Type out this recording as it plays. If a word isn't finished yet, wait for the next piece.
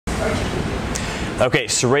Okay,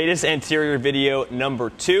 serratus anterior video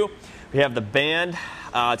number 2. We have the band.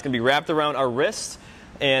 It's going to be wrapped around our wrist.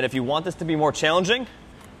 And if you want this to be more challenging,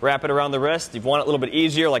 wrap it around the wrist. If you want it a little bit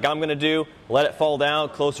easier, like I'm going to do, let it fall down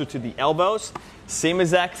closer to the elbows. Same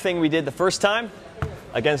exact thing we did the first time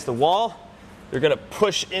against the wall. You're going to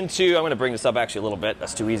push into, I'm going to bring this up actually a little bit.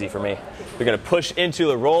 That's too easy for me. You're going to push into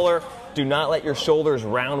the roller. Do not let your shoulders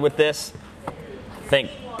round with this.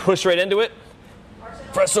 Push right into it.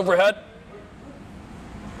 Press overhead.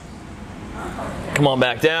 Come on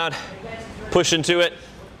back down. Push into it.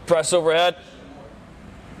 Press overhead.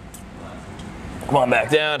 Come on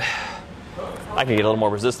back down. I can get a little more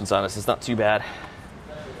resistance on this. It's not too bad.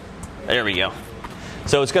 There we go.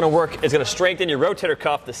 So it's going to work. It's going to strengthen your rotator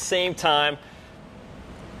cuff the same time.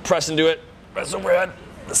 Press into it. Press overhead.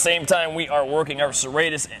 The same time we are working our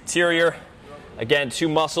serratus anterior. Again, two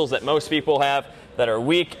muscles that most people have that are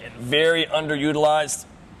weak and very underutilized.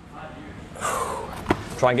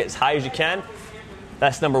 Try and get as high as you can.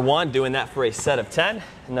 That's number 1, doing that for a set of 10.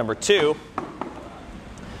 And number 2,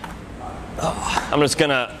 I'm just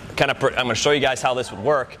gonna I'm gonna show you guys how this would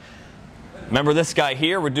work. Remember this guy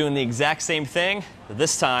here, we're doing the exact same thing, but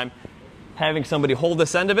this time having somebody hold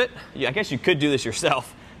this end of it. I guess you could do this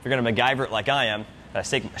yourself if you're gonna MacGyver it like I am. I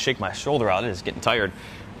shake my shoulder out, it is getting tired.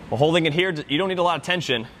 Well, holding it here, you don't need a lot of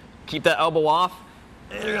tension. Keep that elbow off,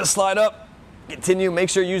 and you're gonna slide up, continue, make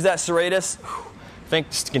sure you use that serratus.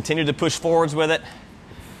 Just continue to push forwards with it.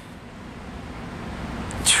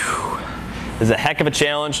 This is a heck of a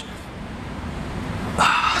challenge.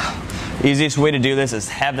 Easiest way to do this is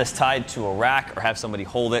have this tied to a rack or have somebody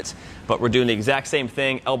hold it. But we're doing the exact same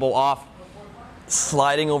thing, elbow off,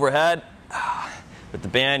 sliding overhead. With the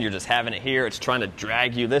band, you're just having it here. It's trying to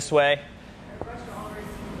drag you this way.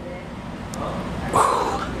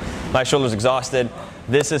 My shoulder's exhausted.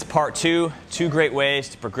 This is part 2. 2 great ways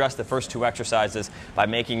to progress the first 2 exercises by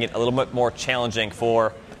making it a little bit more challenging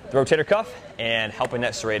for the rotator cuff and helping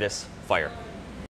that serratus fire.